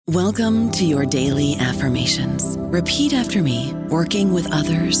Welcome to your daily affirmations. Repeat after me. Working with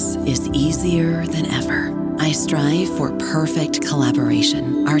others is easier than ever. I strive for perfect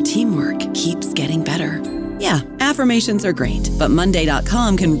collaboration. Our teamwork keeps getting better. Yeah, affirmations are great, but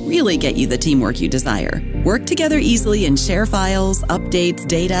Monday.com can really get you the teamwork you desire. Work together easily and share files, updates,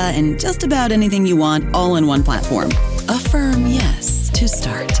 data, and just about anything you want all in one platform. Affirm yes to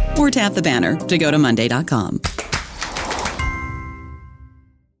start, or tap the banner to go to Monday.com.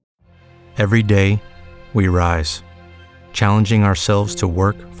 Every day, we rise, challenging ourselves to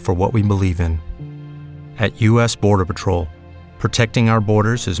work for what we believe in. At U.S. Border Patrol, protecting our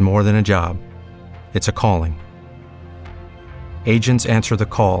borders is more than a job. It's a calling. Agents answer the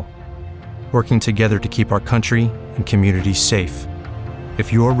call, working together to keep our country and communities safe.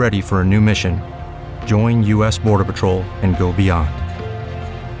 If you're ready for a new mission, join U.S. Border Patrol and go beyond.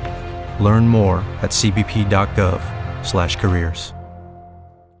 Learn more at cbp.gov/careers.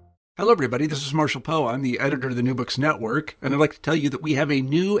 Hello, everybody. This is Marshall Poe. I'm the editor of the New Books Network, and I'd like to tell you that we have a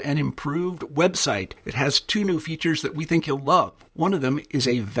new and improved website. It has two new features that we think you'll love. One of them is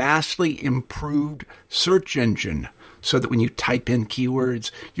a vastly improved search engine, so that when you type in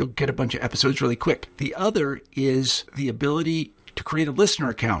keywords, you'll get a bunch of episodes really quick. The other is the ability to create a listener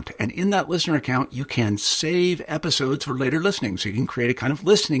account. And in that listener account, you can save episodes for later listening. So you can create a kind of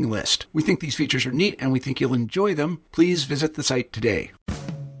listening list. We think these features are neat, and we think you'll enjoy them. Please visit the site today.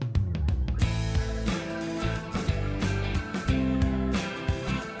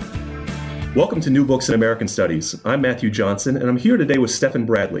 Welcome to New Books in American Studies. I'm Matthew Johnson, and I'm here today with Stefan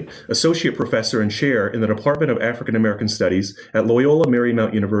Bradley, Associate Professor and Chair in the Department of African American Studies at Loyola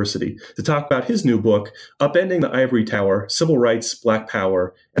Marymount University, to talk about his new book, Upending the Ivory Tower, Civil Rights, Black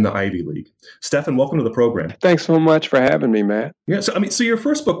Power, and the Ivy League. Stefan, welcome to the program. Thanks so much for having me, Matt. Yeah, so your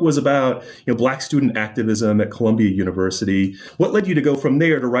first book was about Black student activism at Columbia University. What led you to go from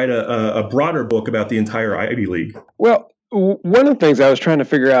there to write a broader book about the entire Ivy League? Well, one of the things I was trying to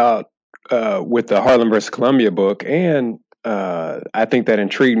figure out with the Harlem versus Columbia book, and I think that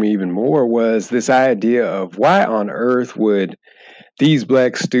intrigued me even more, was this idea of why on earth would these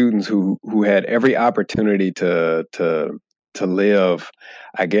Black students who had every opportunity to live,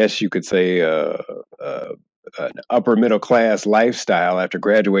 I guess you could say, an upper middle class lifestyle after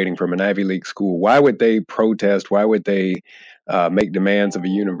graduating from an Ivy League school, why would they protest? Why would they make demands of a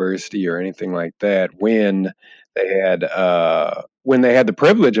university or anything like that when they had the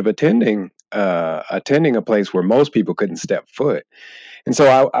privilege of attending a place where most people couldn't step foot? And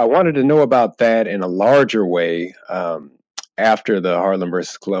so I wanted to know about that in a larger way after the Harlem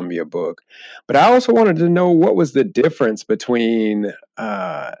versus Columbia book. But I also wanted to know what was the difference between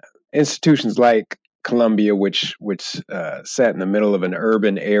institutions like Columbia, which sat in the middle of an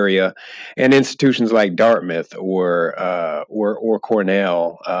urban area, and institutions like Dartmouth or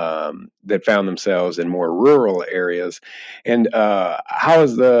Cornell that found themselves in more rural areas. And how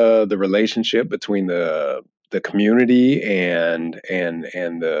is the relationship between the community and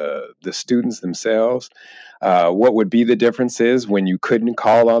the students themselves? What would be the differences when you couldn't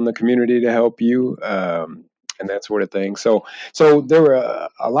call on the community to help you? And that sort of thing. So there were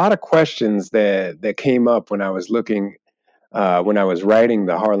a lot of questions that came up when I was looking, when I was writing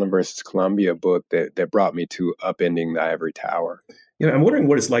the Harlem versus Columbia book that brought me to Upending the Ivory Tower. I'm wondering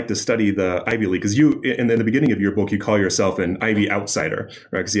what it's like to study the Ivy League, because you, in the beginning of your book, you call yourself an Ivy outsider,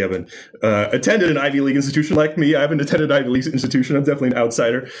 right? Because you haven't attended an Ivy League institution like me. I haven't attended an Ivy League institution. I'm definitely an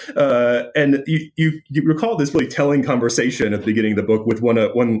outsider. And you recall this really telling conversation at the beginning of the book with one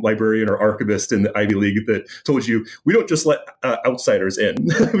librarian or archivist in the Ivy League that told you, we don't just let outsiders in.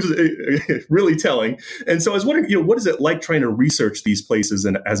 It was really telling. And so I was wondering, what is it like trying to research these places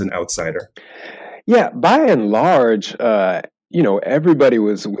as an outsider? Yeah, by and large, everybody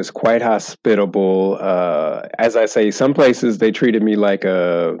was quite hospitable. As I say, some places they treated me like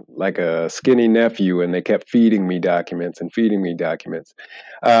a skinny nephew, and they kept feeding me documents.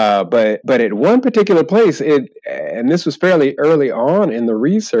 But at one particular place, and this was fairly early on in the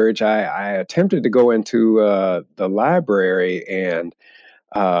research, I attempted to go into the library and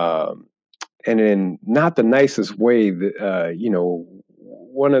in not the nicest way,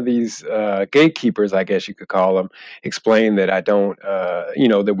 one of these gatekeepers, I guess you could call them, explained that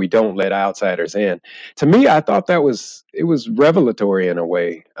that we don't let outsiders in. To me, I thought it was revelatory in a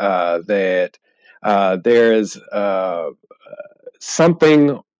way, that there is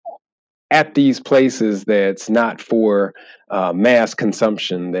something at these places that's not for mass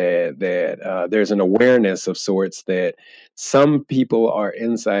consumption, that there's an awareness of sorts that some people are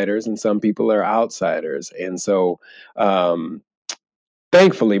insiders and some people are outsiders. And so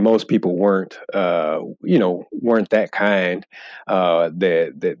thankfully, most people weren't that kind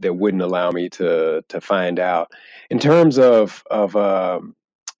that wouldn't allow me to find out. In terms of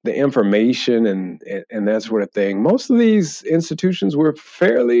the information and that sort of thing, most of these institutions were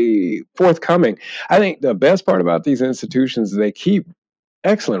fairly forthcoming. I think the best part about these institutions is they keep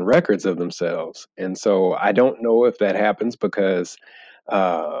excellent records of themselves, and so I don't know if that happens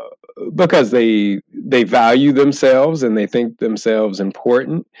uh, because they value themselves and they think themselves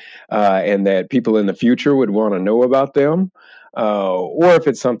important, and that people in the future would want to know about them, or if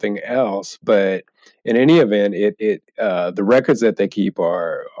it's something else. But in any event, the records that they keep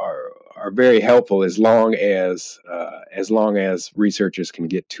are very helpful as long as researchers can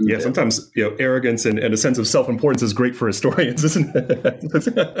get to them. Sometimes arrogance and a sense of self-importance is great for historians, isn't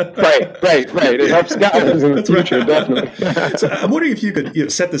it? Right. It helps scholars in the future, right. Definitely. So I'm wondering if you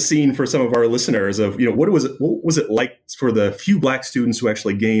could set the scene for some of our listeners of what was it like for the few Black students who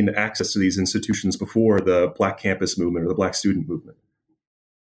actually gained access to these institutions before the Black campus movement or the Black student movement.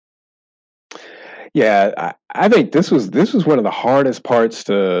 Yeah, I think this was one of the hardest parts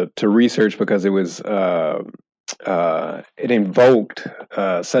to research because it was it invoked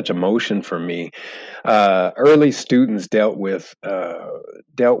such emotion for me. Early students dealt with a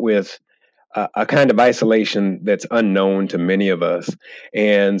kind of isolation that's unknown to many of us,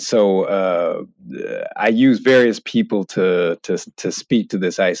 and so I use various people to speak to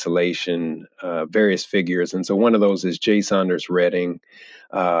this isolation, various figures, and so one of those is J. Saunders Redding,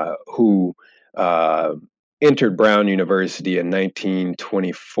 who entered Brown University in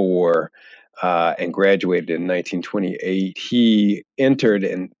 1924 and graduated in 1928. He entered,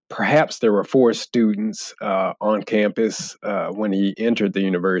 and perhaps there were 4 students on campus when he entered the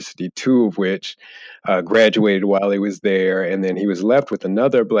university, 2 of which graduated while he was there, and then he was left with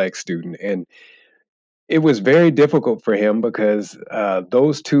another Black student. And it was very difficult for him because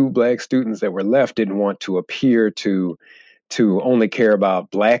those 2 Black students that were left didn't want to appear to only care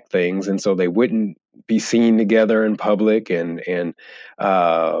about Black things, and so they wouldn't be seen together in public. And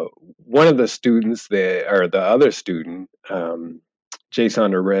one of the students the other student, J.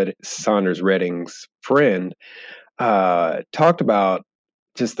 Saunders Redding's friend, talked about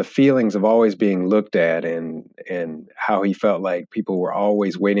just the feelings of always being looked at and how he felt like people were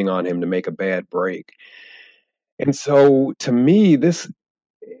always waiting on him to make a bad break. And so to me, this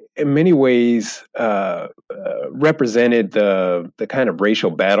in many ways represented the kind of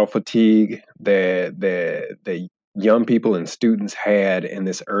racial battle fatigue that young people and students had in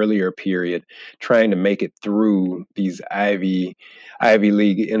this earlier period, trying to make it through these Ivy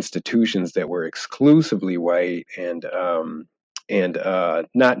League institutions that were exclusively white and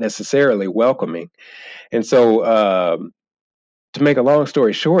not necessarily welcoming. And so, to make a long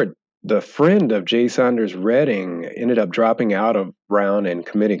story short, the friend of J. Saunders Redding ended up dropping out of Brown and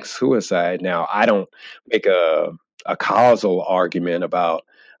committing suicide. Now, I don't make a causal argument about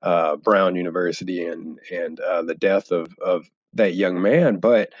Brown University and the death of that young man,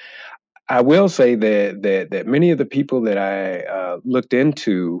 but I will say that many of the people that I looked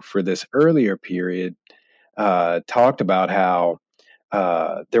into for this earlier period talked about how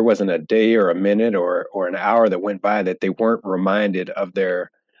there wasn't a day or a minute or an hour that went by that they weren't reminded of their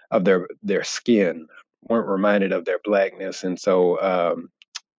skin, weren't reminded of their Blackness. And so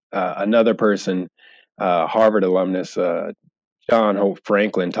another person, Harvard alumnus John Hope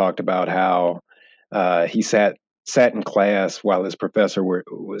Franklin, talked about how he sat in class while his professor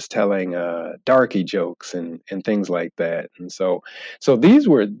was telling darky jokes and things like that. And so these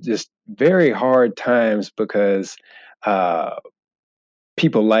were just very hard times because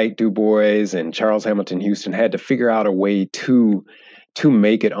people like Du Bois and Charles Hamilton Houston had to figure out a way to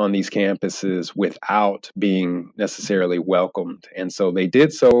make it on these campuses without being necessarily welcomed. And so they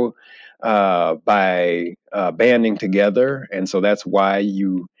did so by banding together. And so that's why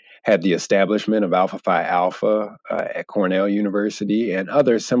you had the establishment of Alpha Phi Alpha at Cornell University and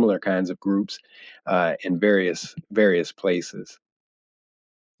other similar kinds of groups in various places.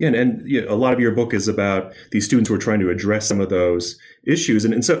 Yeah, and a lot of your book is about these students who are trying to address some of those issues.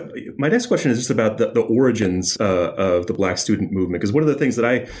 And so my next question is just about the origins of the Black student movement, because one of the things that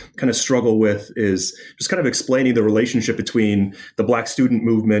I kind of struggle with is just kind of explaining the relationship between the Black student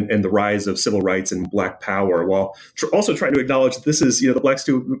movement and the rise of civil rights and Black power, while also trying to acknowledge that this is, the Black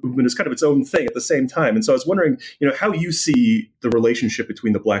student movement is kind of its own thing at the same time. And so I was wondering, how you see the relationship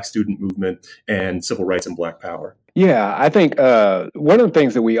between the Black student movement and civil rights and Black power. Yeah, I think one of the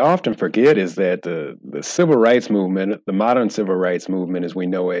things that we often forget is that the civil rights movement, the modern civil rights movement as we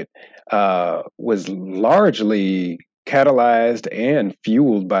know it, was largely catalyzed and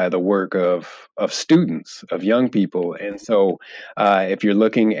fueled by the work of students, of young people. And so if you're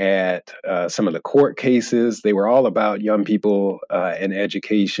looking at some of the court cases, they were all about young people and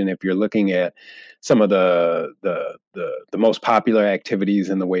education. If you're looking at some of the most popular activities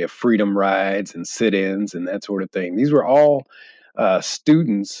in the way of freedom rides and sit-ins and that sort of thing, these were all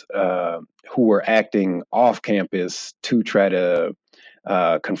students who were acting off campus to try to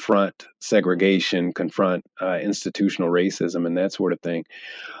confront segregation, confront institutional racism, and that sort of thing.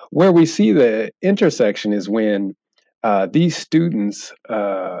 Where we see the intersection is when these students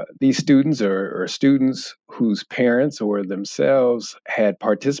or students whose parents or themselves had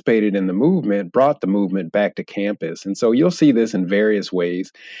participated in the movement, brought the movement back to campus. And so you'll see this in various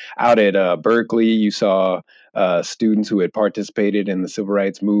ways. Out at Berkeley, you saw students who had participated in the civil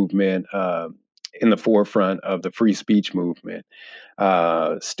rights movement in the forefront of the free speech movement.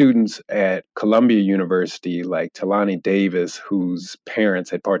 Students at Columbia University, like Talani Davis, whose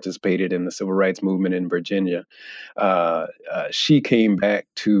parents had participated in the civil rights movement in Virginia, she came back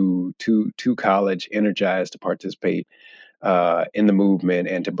to college energized to participate in the movement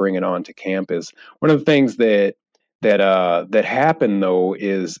and to bring it on to campus. One of the things that happened, though,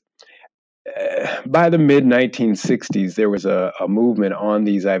 is by the mid 1960s, there was a movement on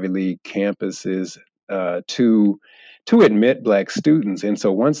these Ivy League campuses to admit Black students. And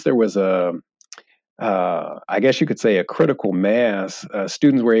so once there was I guess you could say, a critical mass,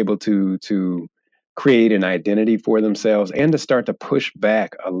 students were able to create an identity for themselves and to start to push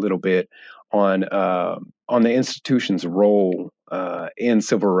back a little bit on the institution's role in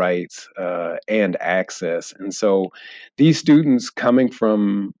civil rights and access. And so these students coming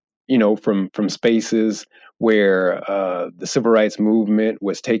from spaces where the civil rights movement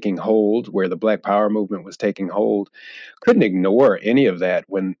was taking hold, where the Black Power movement was taking hold, couldn't ignore any of that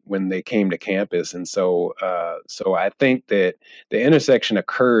when they came to campus. And so I think that the intersection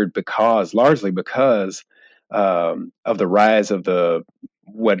occurred largely because of the rise of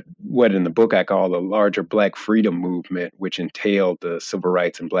what in the book I call the larger Black freedom movement, which entailed the civil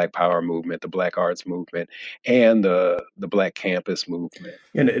rights and Black Power movement, the Black arts movement, and the Black campus movement.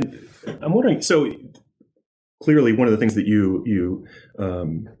 And I'm wondering, so clearly one of the things that you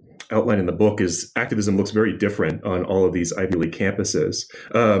outline in the book is activism looks very different on all of these Ivy League campuses.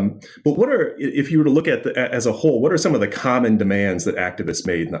 But if you were to look at as a whole, what are some of the common demands that activists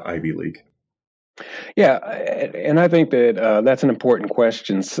made in the Ivy League? Yeah, and I think that that's an important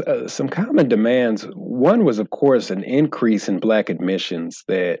question. Some common demands. One was, of course, an increase in Black admissions.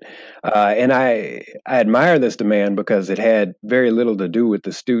 And I admire this demand because it had very little to do with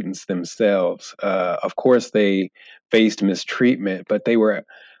the students themselves. Of course, they faced mistreatment, but they were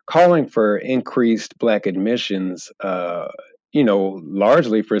calling for increased Black admissions.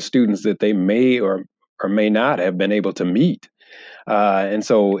 Largely for students that they may or may not have been able to meet. And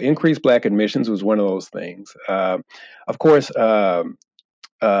so increased Black admissions was one of those things. Of course,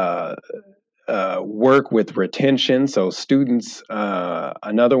 work with retention. So students,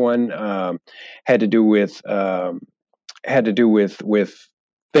 another one had to do with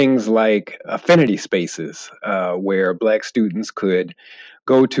things like affinity spaces where Black students could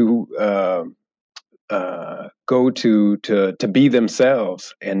go to be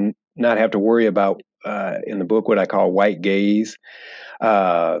themselves and not have to worry about, in the book, what I call white gaze.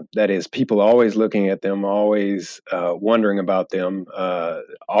 That is, people always looking at them, always wondering about them,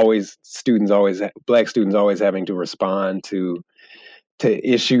 Black students always having to respond to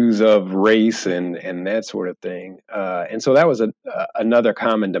issues of race and that sort of thing. And so that was another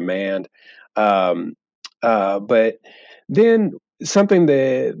common demand. But then something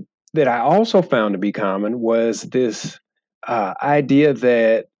that I also found to be common was this idea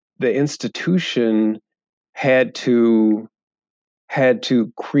that the institution had to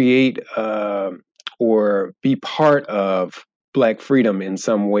create or be part of Black freedom in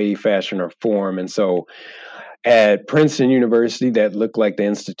some way, fashion, or form. And so at Princeton University, that looked like the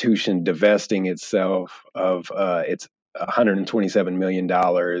institution divesting itself of its $127 million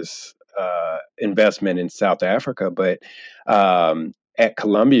investment in South Africa. But at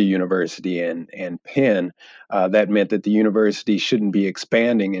Columbia University and Penn, that meant that the university shouldn't be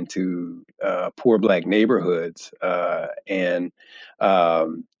expanding into poor Black neighborhoods and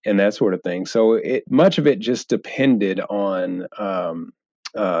that sort of thing. So much of it just depended on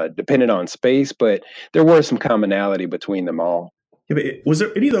space, but there were some commonality between them all. Yeah, but was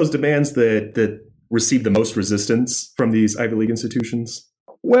there any of those demands that received the most resistance from these Ivy League institutions?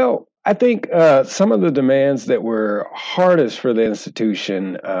 Well, I think some of the demands that were hardest for the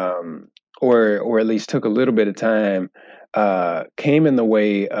institution, or at least took a little bit of time, came in the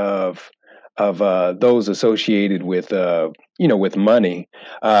way of those associated with with money,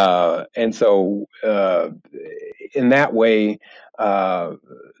 and so in that way,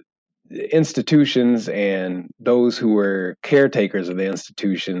 institutions and those who were caretakers of the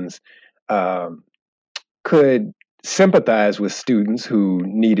institutions um, could sympathize with students who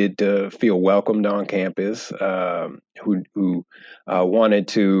needed to feel welcomed on campus, who wanted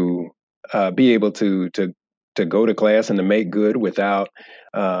to be able to go to class and to make good without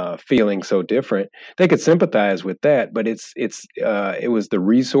feeling so different. They could sympathize with that, but it was the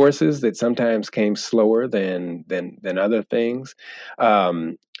resources that sometimes came slower than other things.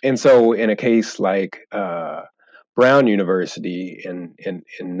 And so, in a case like Brown University in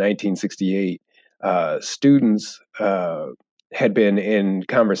 1968, students had been in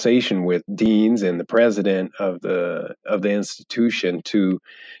conversation with deans and the president of the institution to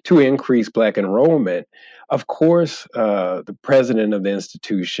increase Black enrollment. Of course, the president of the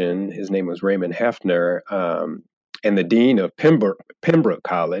institution, his name was Raymond Hefner, and the dean of Pembroke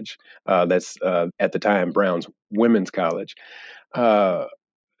College, that's at the time Brown's Women's College.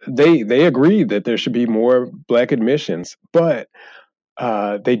 They agreed that there should be more Black admissions, but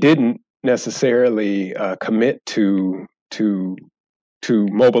they didn't necessarily commit to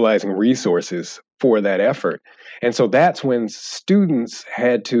mobilizing resources for that effort. And so that's when students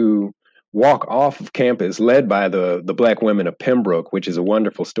had to walk off of campus, led by the Black women of Pembroke, which is a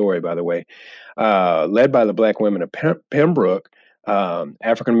wonderful story, by the way. Led by the Black women of Pembroke,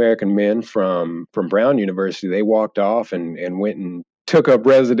 African-American men from Brown University, they walked off and went and took up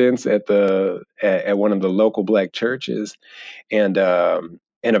residence at one of the local Black churches, and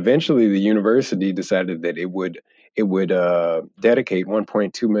eventually the university decided that it would dedicate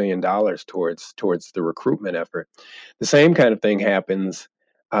 $1.2 million towards the recruitment effort. The same kind of thing happens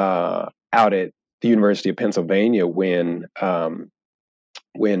out at the University of Pennsylvania when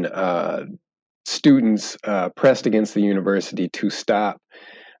students pressed against the university to stop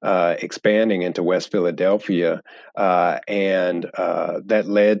expanding into West Philadelphia, and that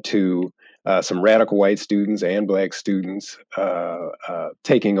led to some radical white students and Black students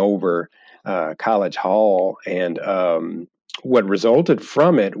taking over College Hall. And what resulted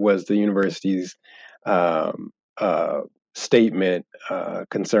from it was the university's statement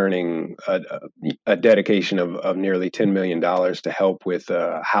concerning a dedication of nearly $10 million to help with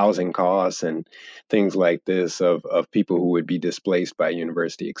housing costs and things like this of people who would be displaced by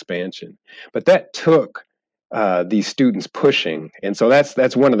university expansion. But that took these students pushing, and so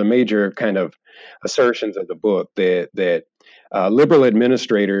that's one of the major kind of assertions of the book, that liberal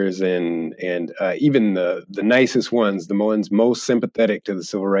administrators and even the nicest ones, the ones most sympathetic to the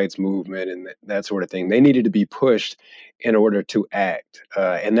civil rights movement and that sort of thing, they needed to be pushed in order to act.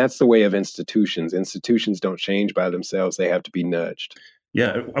 And that's the way of institutions. Institutions don't change by themselves. They have to be nudged.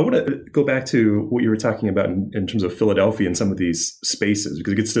 Yeah, I want to go back to what you were talking about in terms of Philadelphia and some of these spaces,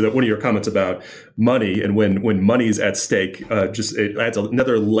 because it gets to one of your comments about money, and when money is at stake, just it adds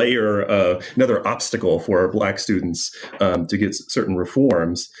another layer, another obstacle for Black students to get certain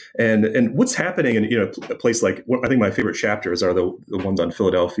reforms. And what's happening in a place like, I think my favorite chapters are the ones on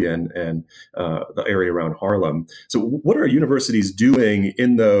Philadelphia and the area around Harlem. So what are universities doing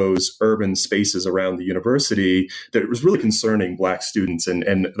in those urban spaces around the university that was really concerning Black students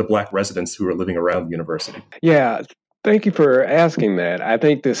and the Black residents who are living around the university? Yeah, thank you for asking that. I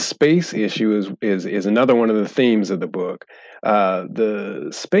think this space issue is another one of the themes of the book. The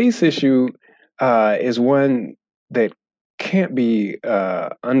space issue is one that can't be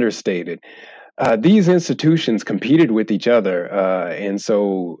understated. These institutions competed with each other, and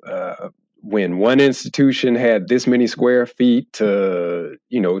so when one institution had this many square feet to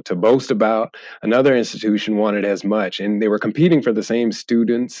boast about, another institution wanted as much, and they were competing for the same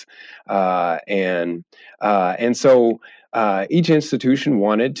students, and so each institution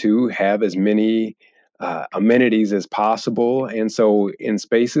wanted to have as many amenities as possible, and so in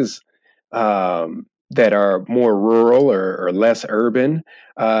spaces that are more rural or less urban,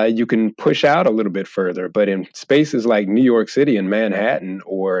 you can push out a little bit further. But in spaces like New York City and Manhattan,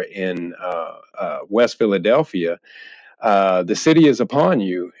 or in West Philadelphia, the city is upon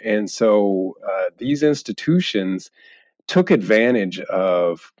you. And so these institutions took advantage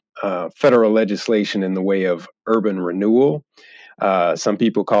of federal legislation in the way of urban renewal. Some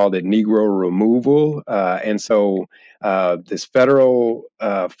people called it Negro removal. And so this federal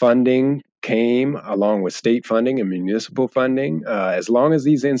funding came along with state funding and municipal funding. As long as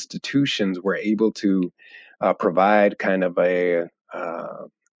these institutions were able to provide kind of a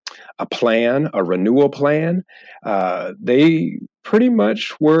plan, a renewal plan, they pretty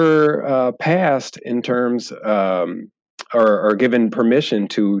much were passed in terms or given permission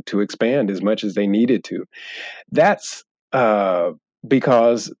to expand as much as they needed to. That's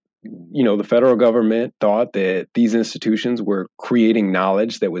because the federal government thought that these institutions were creating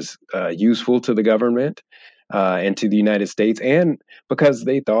knowledge that was useful to the government and to the United States, and because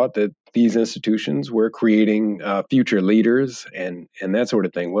they thought that these institutions were creating future leaders and that sort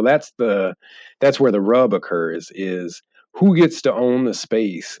of thing. Well, that's where the rub occurs, is who gets to own the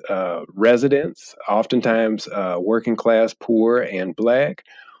space? Residents, oftentimes working class, poor, and Black,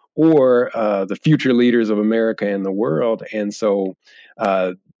 or the future leaders of America and the world. And so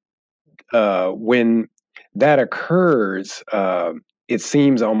when that occurs, it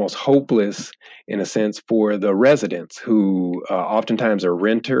seems almost hopeless in a sense for the residents, who oftentimes are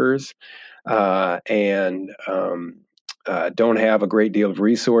renters and don't have a great deal of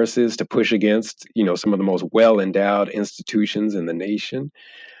resources to push against, some of the most well-endowed institutions in the nation.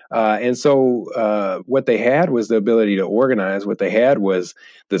 And so what they had was the ability to organize. What they had was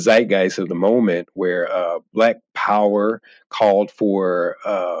the zeitgeist of the moment, where Black power called for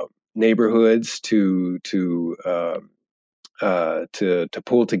neighborhoods to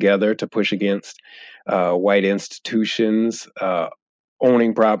pull together to push against white institutions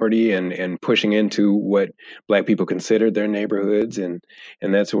owning property and pushing into what Black people considered their neighborhoods and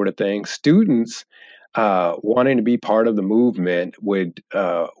that sort of thing. Students wanting to be part of the movement would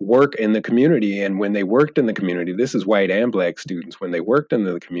work in the community. And when they worked in the community, this is white and Black students, when they worked in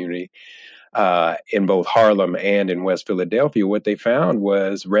the community in both Harlem and in West Philadelphia, what they found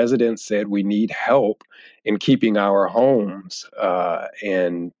was residents said, we need help in keeping our homes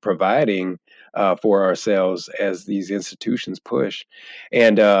and providing for ourselves as these institutions push.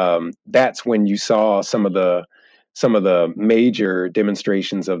 And that's when you saw some of the major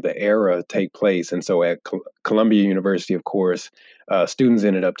demonstrations of the era take place. And so at Columbia University, of course, students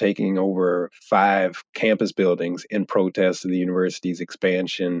ended up taking over 5 campus buildings in protest of the university's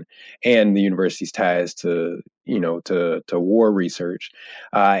expansion and the university's ties to war research.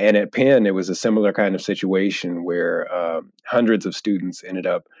 And at Penn, it was a similar kind of situation where hundreds of students ended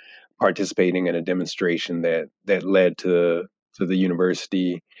up participating in a demonstration that led to the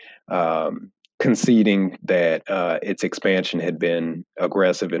university conceding that its expansion had been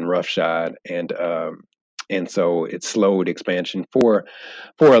aggressive and roughshod, and so it slowed expansion for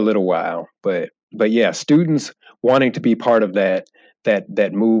a little while. But yeah, students wanting to be part of that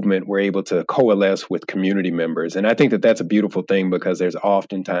movement were able to coalesce with community members, and I think that that's a beautiful thing, because there's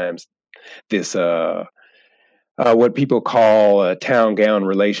oftentimes this what people call a town gown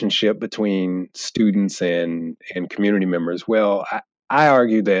relationship between students and community members. Well, I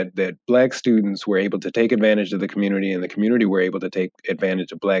argue that Black students were able to take advantage of the community, and the community were able to take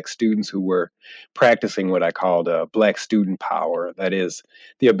advantage of Black students who were practicing what I called Black student power. That is,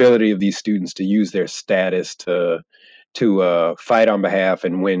 the ability of these students to use their status to fight on behalf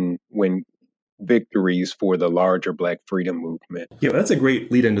and win victories for the larger Black freedom movement. Yeah, that's a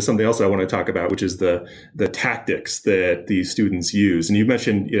great lead into something else I want to talk about, which is the tactics that these students use. And you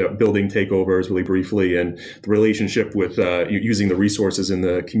mentioned building takeovers really briefly, and the relationship with using the resources in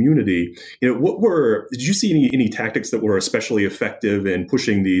the community. Did you see any tactics that were especially effective in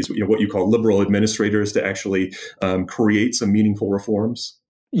pushing these, what you call liberal administrators, to actually create some meaningful reforms?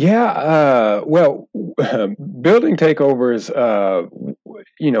 Yeah, well, building takeovers,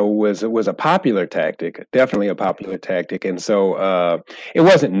 was a popular tactic, definitely a popular tactic, and so it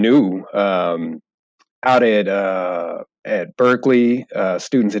wasn't new. Out at Berkeley,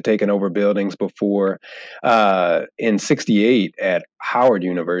 students had taken over buildings before. In '68, at Howard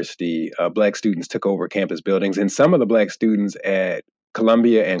University, Black students took over campus buildings, and some of the Black students at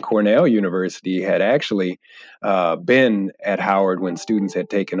Columbia and Cornell University had actually been at Howard when students had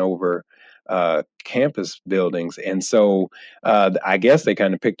taken over campus buildings. And so I guess they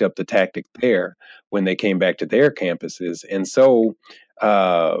kind of picked up the tactic there when they came back to their campuses. And so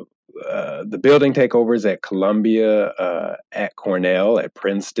the building takeovers at Columbia, at Cornell, at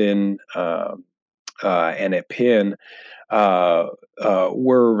Princeton, and at Penn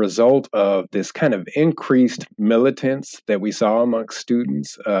were a result of this kind of increased militance that we saw amongst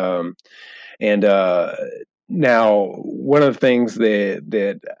students. Now, one of the things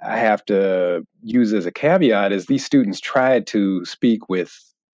that I have to use as a caveat is these students tried to speak with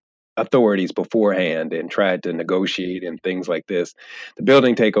authorities beforehand and tried to negotiate and things like this. The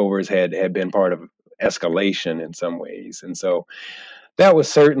building takeovers had been part of escalation in some ways. And so that was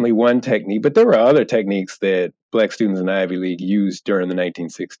certainly one technique, but there were other techniques that Black students in the Ivy League used during the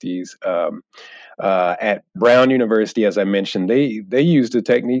 1960s. At Brown University, as I mentioned, they used a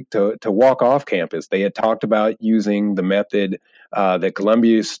technique to walk off campus. They had talked about using the method that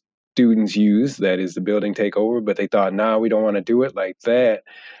Columbia students use, that is the building takeover, but they thought, nah, we don't want to do it like that.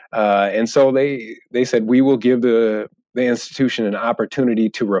 And so they said, we will give the institution an opportunity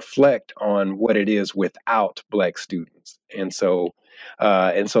to reflect on what it is without Black students. And so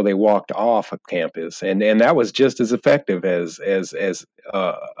they walked off of campus, and that was just as effective as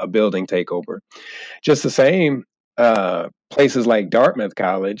a building takeover. Just the same, places like Dartmouth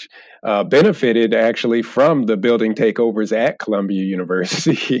College benefited actually from the building takeovers at Columbia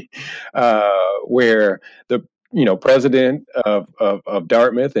University, where the president of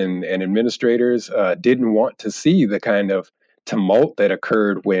Dartmouth and administrators didn't want to see the kind of tumult that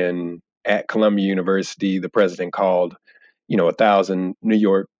occurred when at Columbia University the president called 1,000 New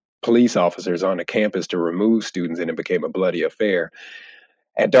York police officers on the campus to remove students, and it became a bloody affair.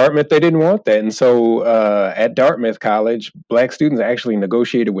 At Dartmouth, they didn't want that. And so at Dartmouth College, Black students actually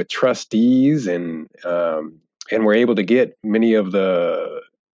negotiated with trustees and were able to get many of the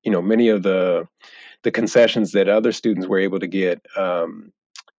concessions that other students were able to get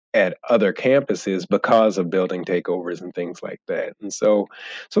at other campuses because of building takeovers and things like that. And so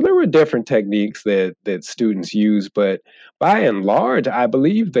there were different techniques that students used, but by and large, I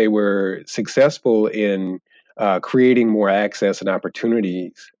believe they were successful in creating more access and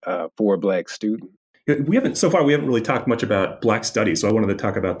opportunities for Black students. We haven't really talked much about Black studies, so I wanted to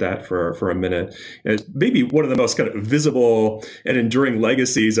talk about that for a minute. It's maybe one of the most kind of visible and enduring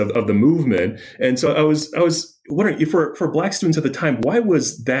legacies of the movement. And so I was wondering, for Black students at the time, why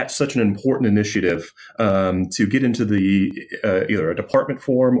was that such an important initiative to get into the either a department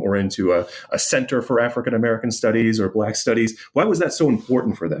form or into a center for African American studies or Black studies? Why was that so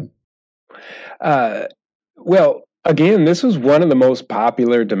important for them? Well, again, this was one of the most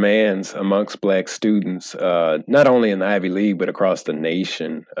popular demands amongst Black students, not only in the Ivy League, but across the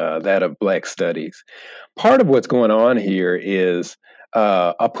nation, that of Black studies. Part of what's going on here is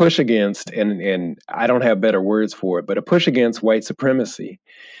a push against, and I don't have better words for it, but a push against white supremacy.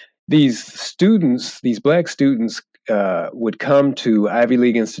 These Black students, would come to Ivy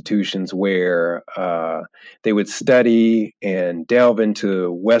League institutions where they would study and delve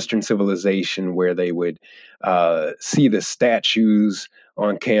into Western civilization, where they would see the statues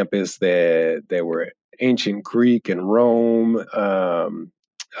on campus that were ancient Greek and Rome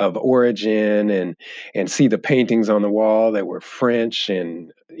of origin, and see the paintings on the wall that were French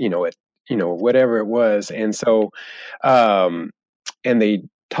and whatever it was, and so and they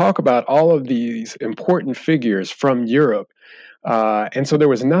talk about all of these important figures from Europe. And so there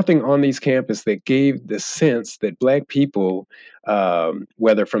was nothing on these campuses that gave the sense that Black people,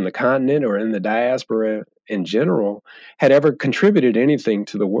 whether from the continent or in the diaspora in general, had ever contributed anything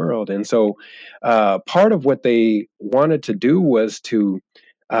to the world. And so part of what they wanted to do was to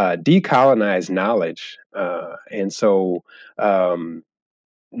decolonize knowledge. And so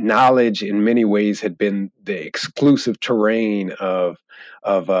knowledge in many ways had been the exclusive terrain of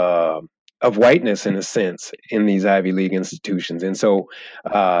whiteness, in a sense, in these Ivy League institutions. And so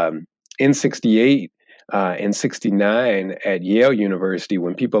in 68 and 69 at Yale University,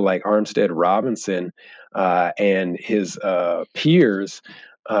 when people like Armstead Robinson and his peers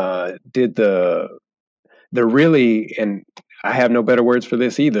did the really, and I have no better words for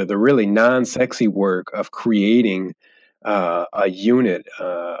this either, the really non-sexy work of creating a unit,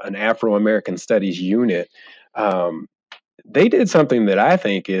 an Afro-American studies unit, they did something that I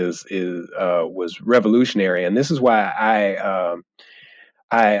think was revolutionary, and this is why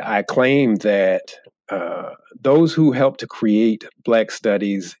I claim that those who helped to create Black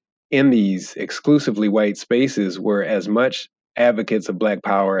studies in these exclusively white spaces were as much advocates of Black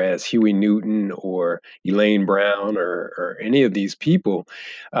power as Huey Newton or Elaine Brown or any of these people.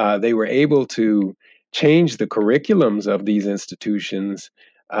 They were able to change the curriculums of these institutions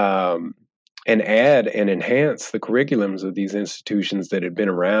and add and enhance the curriculums of these institutions that had been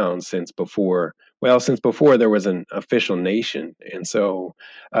around since before there was an official nation. And so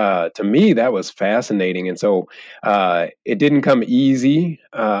to me, that was fascinating. And so it didn't come easy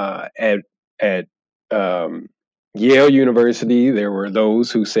at Yale University. There were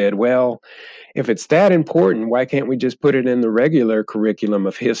those who said, well, if it's that important, why can't we just put it in the regular curriculum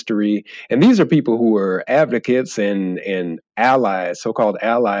of history? And these are people who were advocates and allies, so-called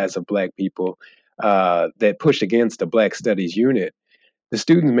allies of Black people that pushed against a Black studies unit. The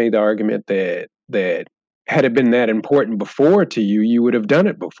students made the argument that had it been that important before to you, you would have done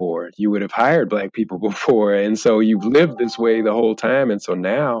it before. You would have hired Black people before. And so you've lived this way the whole time. And so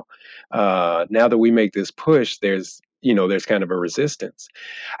now that we make this push, there's kind of a resistance.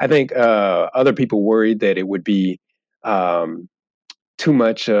 I think other people worried that it would be too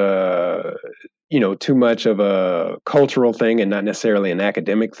much, too much of a cultural thing and not necessarily an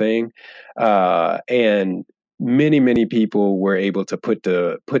academic thing. And many people were able to put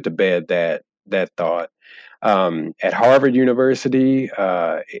to bed that thought. At Harvard University,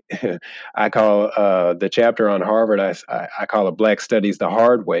 I call the chapter on Harvard, I call it Black Studies the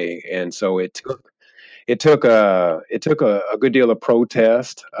Hard Way. And so it took a good deal of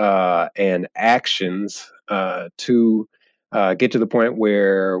protest and actions to get to the point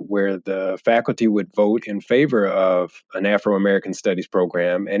where the faculty would vote in favor of an Afro-American Studies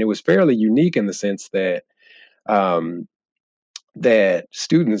program. And it was fairly unique in the sense that um, that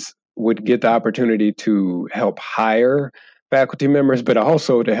students would get the opportunity to help hire faculty members, but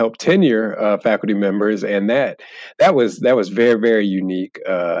also to help tenure faculty members, and that was very unique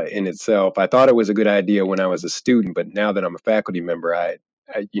in itself. I thought it was a good idea when I was a student, but now that I'm a faculty member, I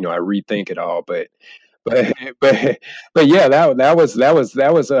rethink it all. But but but yeah, that was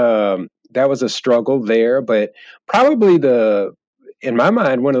a struggle there. But probably in my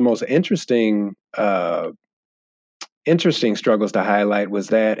mind, one of the most interesting struggles to highlight was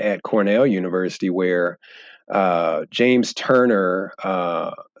that at Cornell University, where James Turner,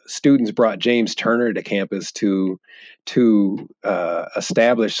 students brought James Turner to campus to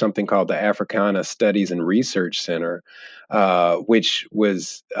establish something called the Africana Studies and Research Center, which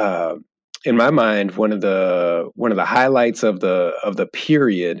was, in my mind, one of the highlights of the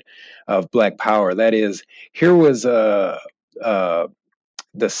period of Black Power. That is, here was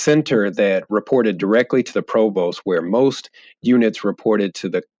the center that reported directly to the provost, where most units reported to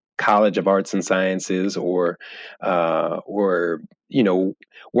the College of Arts and Sciences, or weren't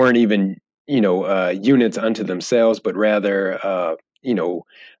even units unto themselves, but rather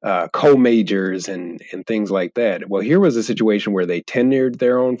co-majors and things like that. Well, here was a situation where they tenured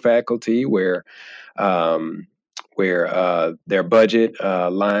their own faculty, where their budget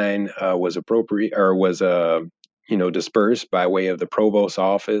line was appropriate, or was dispersed by way of the provost's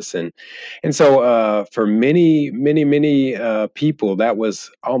office, and so for many people, that was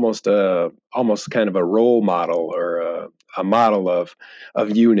almost kind of a role model, or a model of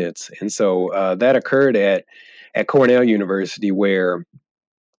units. And so that occurred at Cornell University, where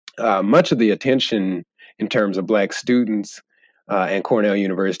much of the attention in terms of Black students and Cornell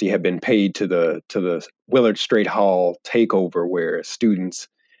University had been paid to the Willard Straight Hall takeover, where students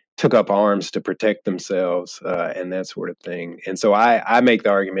took up arms to protect themselves and that sort of thing. And so I make the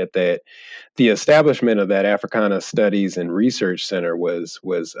argument that the establishment of that Africana Studies and Research Center was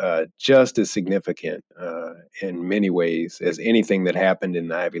just as significant in many ways as anything that happened in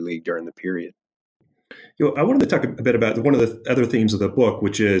the Ivy League during the period. I wanted to talk a bit about one of the other themes of the book,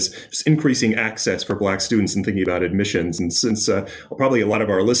 which is just increasing access for Black students and thinking about admissions. And since probably a lot of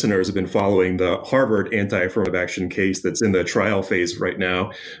our listeners have been following the Harvard anti-affirmative action case that's in the trial phase right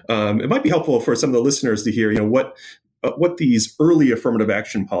now, it might be helpful for some of the listeners to hear, what these early affirmative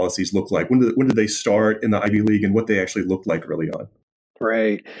action policies look like. When did they start in the Ivy League, and what they actually looked like early on?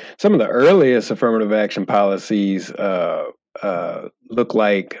 Right. Some of the earliest affirmative action policies look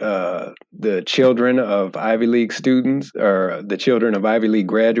like the children of Ivy League students, or the children of Ivy League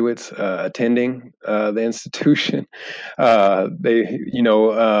graduates attending the institution. And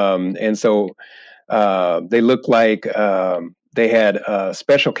so they look like they had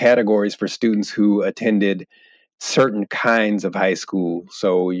special categories for students who attended certain kinds of high school.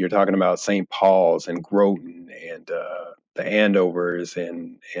 So you're talking about St. Paul's and Groton and the Andovers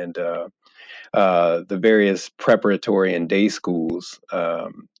and the various preparatory and day schools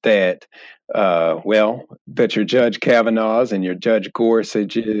that your Judge Kavanaughs and your Judge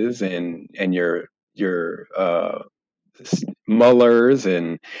Gorsuches and your Mullers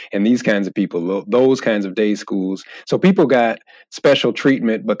and these kinds of people, those kinds of day schools. So people got special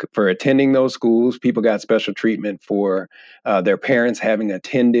treatment, but for attending those schools, people got special treatment for their parents having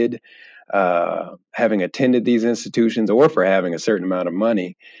attended these institutions, or for having a certain amount of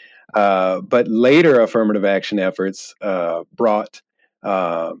money. But later affirmative action efforts brought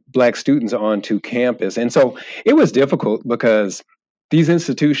Black students onto campus. And so it was difficult because these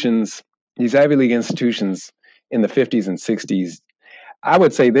institutions, these Ivy League institutions in the 50s and 60s, I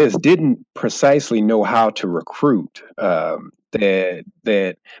would say this, didn't precisely know how to recruit.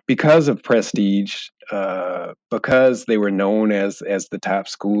 That because of prestige, because they were known as the top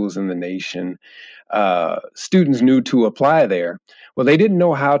schools in the nation, students knew to apply there. Well, they didn't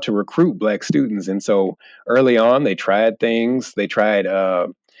know how to recruit Black students, and so early on, they tried things. They tried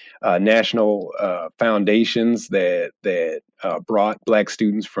national foundations that brought Black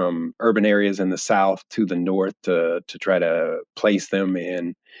students from urban areas in the South to the North to try to place them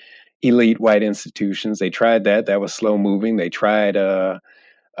in elite white institutions. They tried that. That was slow moving. They tried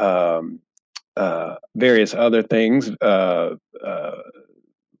various other things,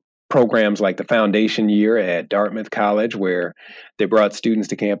 programs like the foundation year at Dartmouth College, where they brought students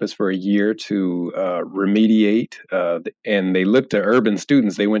to campus for a year to remediate, and they looked to urban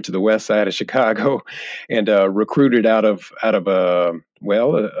students. They went to the west side of Chicago and recruited out of a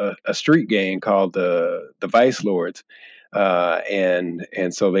street gang called the Vice Lords, and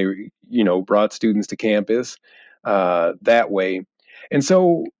so they brought students to campus that way. And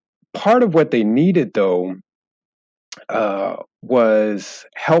so part of what they needed, though, was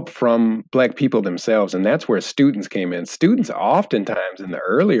help from Black people themselves, and that's where students came in. Students oftentimes in the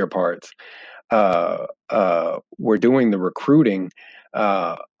earlier parts were doing the recruiting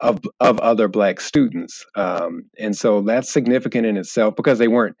of other Black students, and so that's significant in itself because they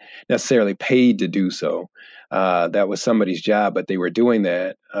weren't necessarily paid to do so. That was somebody's job, but they were doing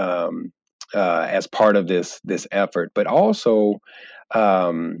that as part of this effort. But also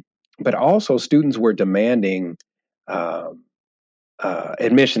students were demanding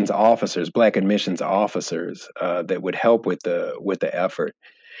admissions officers, Black admissions officers, that would help with the effort.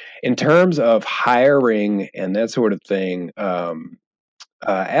 In terms of hiring and that sort of thing,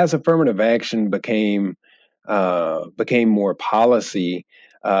 as affirmative action became more policy,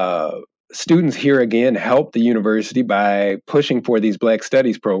 students here again helped the university by pushing for these Black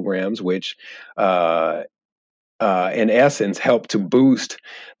studies programs, which in essence, helped to boost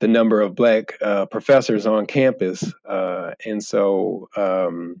the number of Black professors on campus, and so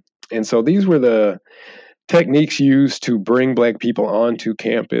these were the techniques used to bring Black people onto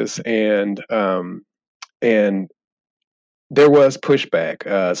campus, and there was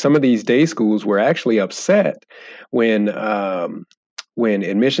pushback. Some of these day schools were actually upset when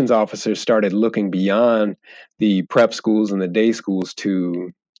admissions officers started looking beyond the prep schools and the day schools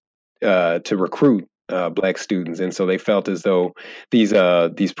to recruit Black students, and so they felt as though these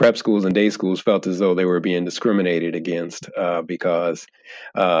prep schools and day schools felt as though they were being discriminated against because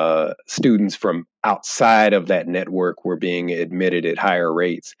students from outside of that network were being admitted at higher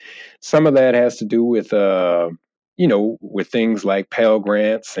rates. Some of that has to do with with things like Pell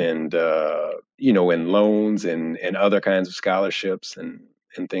Grants and and loans and other kinds of scholarships and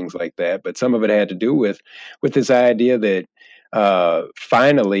things like that. But some of it had to do with this idea that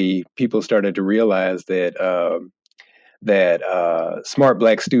finally, people started to realize that smart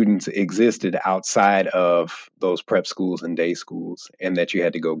Black students existed outside of those prep schools and day schools, and that you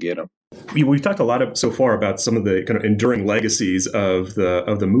had to go get them. We've talked a lot so far about some of the kind of enduring legacies of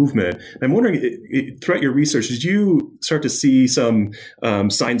the movement. I'm wondering, throughout your research, did you start to see some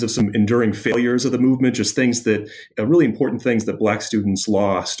signs of some enduring failures of the movement, just things that really important things that Black students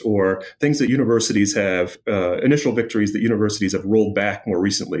lost, or things that universities have initial victories that universities have rolled back more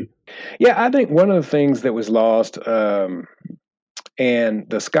recently? Yeah, I think one of the things that was lost, and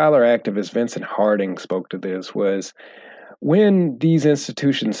the scholar activist Vincent Harding spoke to this, was when these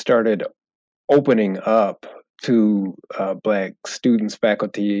institutions started opening up to Black students,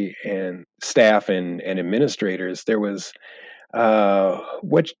 faculty, and staff and administrators, there was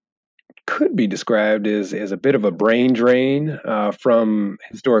what could be described as a bit of a brain drain from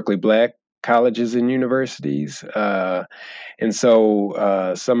historically Black colleges and universities. And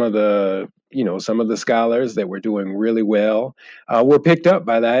so some of the scholars that were doing really well were picked up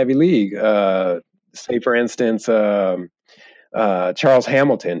by the Ivy League. Say, for instance, Charles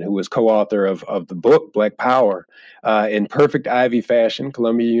Hamilton, who was co-author of the book Black Power, in perfect Ivy fashion,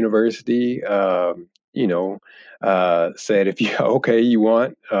 Columbia University, said, if you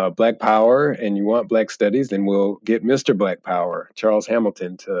want Black Power and you want Black studies, then we'll get Mr. Black Power, Charles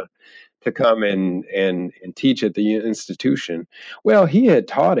Hamilton, to come and teach at the institution. Well, he had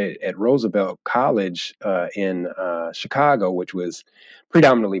taught it at Roosevelt College in Chicago, which was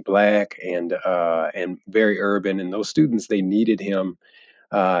predominantly Black and very urban. And those students, they needed him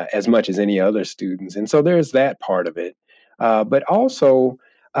as much as any other students. And so there's that part of it. But also,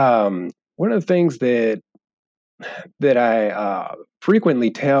 one of the things that I frequently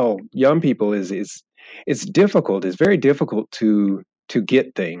tell young people is it's difficult. It's very difficult to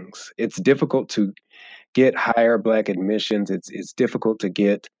get things. It's difficult to get higher Black admissions. It's difficult to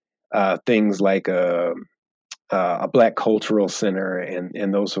get things like a Black cultural center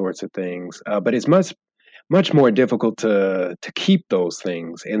and those sorts of things. But it's much more difficult to keep those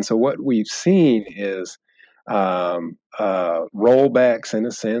things. And so what we've seen is rollbacks, in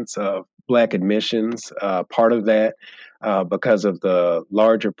a sense, of Black admissions. Part of that because of the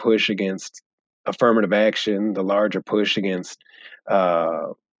larger push against affirmative action, the larger push against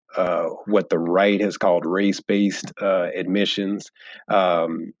what the right has called race-based admissions,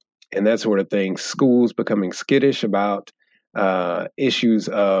 and that sort of thing. Schools becoming skittish about issues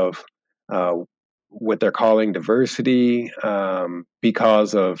of what they're calling diversity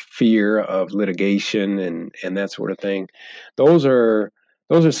because of fear of litigation and that sort of thing. Those are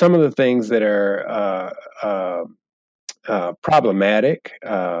some of the things that are problematic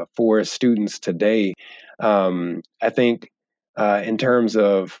for students today. I think in terms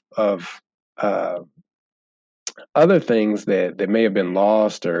of other things that may have been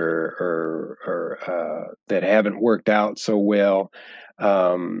lost or that haven't worked out so well.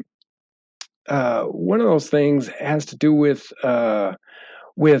 One of those things has to do with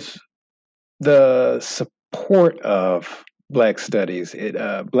the support of Black studies.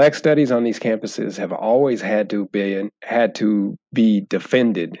 Black studies on these campuses have always had to be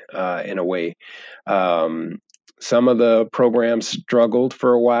defended in a way. Some of the programs struggled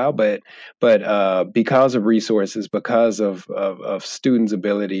for a while, but because of resources, because of students'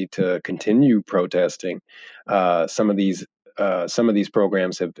 ability to continue protesting, some of these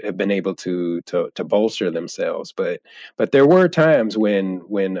programs have been able to bolster themselves. But there were times when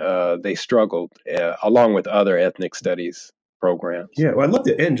they struggled, along with other ethnic studies programs. Yeah, well, I'd love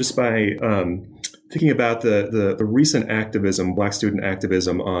to end just by thinking about the recent activism, Black student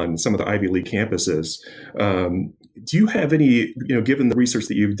activism on some of the Ivy League campuses. Do you have any, given the research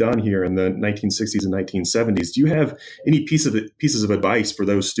that you've done here in the 1960s and 1970s, do you have any pieces of advice for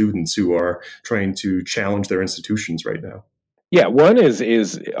those students who are trying to challenge their institutions right now? Yeah, one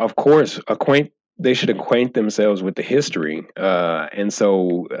is of course they should acquaint themselves with the history, and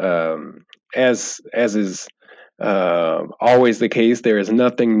so as is always the case, there is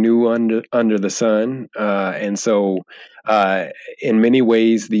nothing new under the sun, and so in many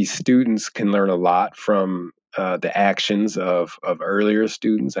ways, these students can learn a lot from the actions of earlier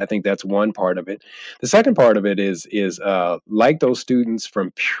students. I think that's one part of it. The second part of it is like those students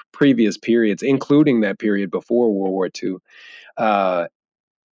from previous periods, including that period before World War II.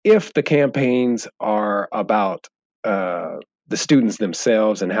 If the campaigns are about the students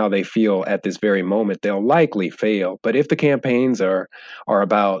themselves and how they feel at this very moment, they'll likely fail. But if the campaigns are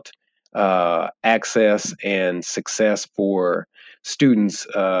about access and success for students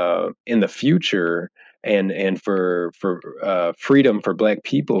in the future and for freedom for Black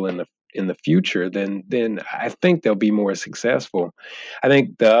people in the future, then I think they'll be more successful. I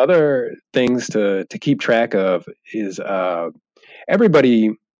think the other things to keep track of is everybody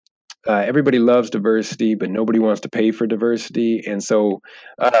loves diversity, but nobody wants to pay for diversity, and so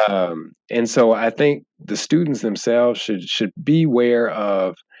I think the students themselves should be aware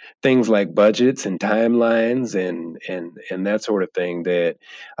of things like budgets and timelines and that sort of thing.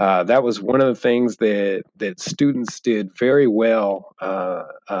 That was one of the things that students did very well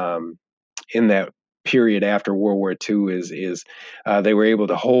in that period after World War II is they were able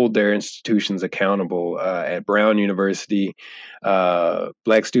to hold their institutions accountable. At Brown University,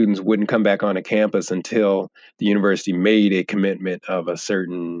 Black students wouldn't come back onto campus until the university made a commitment of a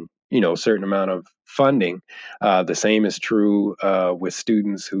certain amount of funding. The same is true with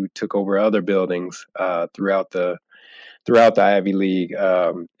students who took over other buildings throughout the Ivy League,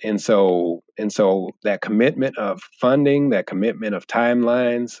 and so that commitment of funding, that commitment of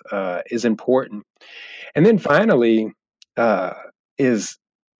timelines is important. And then finally, is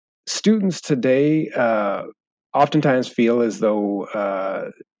students today oftentimes feel as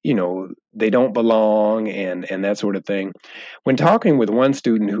though they don't belong and that sort of thing. When talking with one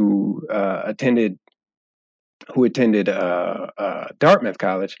student who attended Dartmouth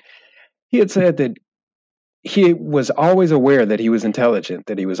College, he had said that he was always aware that he was intelligent,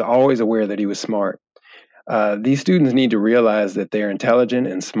 that he was always aware that he was smart. These students need to realize that they're intelligent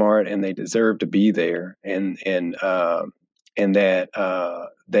and smart, and they deserve to be there, and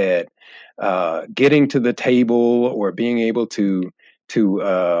that getting to the table or being able to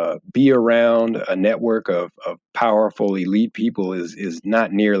be around a network of powerful elite people is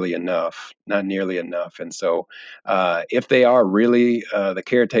not nearly enough. And so if they are really the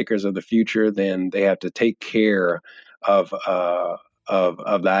caretakers of the future, then they have to take care of the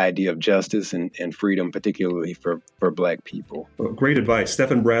idea of justice and freedom, particularly for Black people. Well, great advice.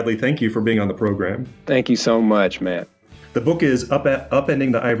 Stefan Bradley, thank you for being on the program. Thank you so much, Matt. The book is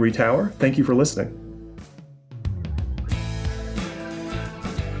Upending the Ivory Tower. Thank you for listening.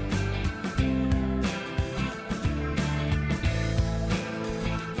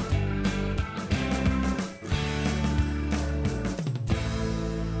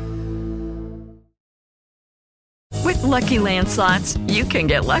 With Lucky Land Slots, you can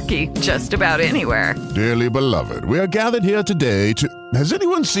get lucky just about anywhere. Dearly beloved, we are gathered here today to... Has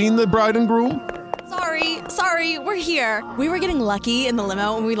anyone seen the bride and groom? Sorry, we're here. We were getting lucky in the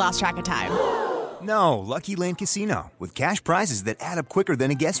limo and we lost track of time. No, Lucky Land Casino, with cash prizes that add up quicker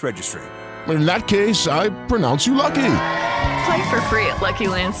than a guest registry. In that case, I pronounce you lucky. Play for free at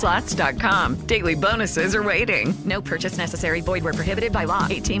LuckyLandSlots.com. Daily bonuses are waiting. No purchase necessary. Void where prohibited by law.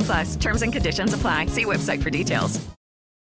 18+. Terms and conditions apply. See website for details.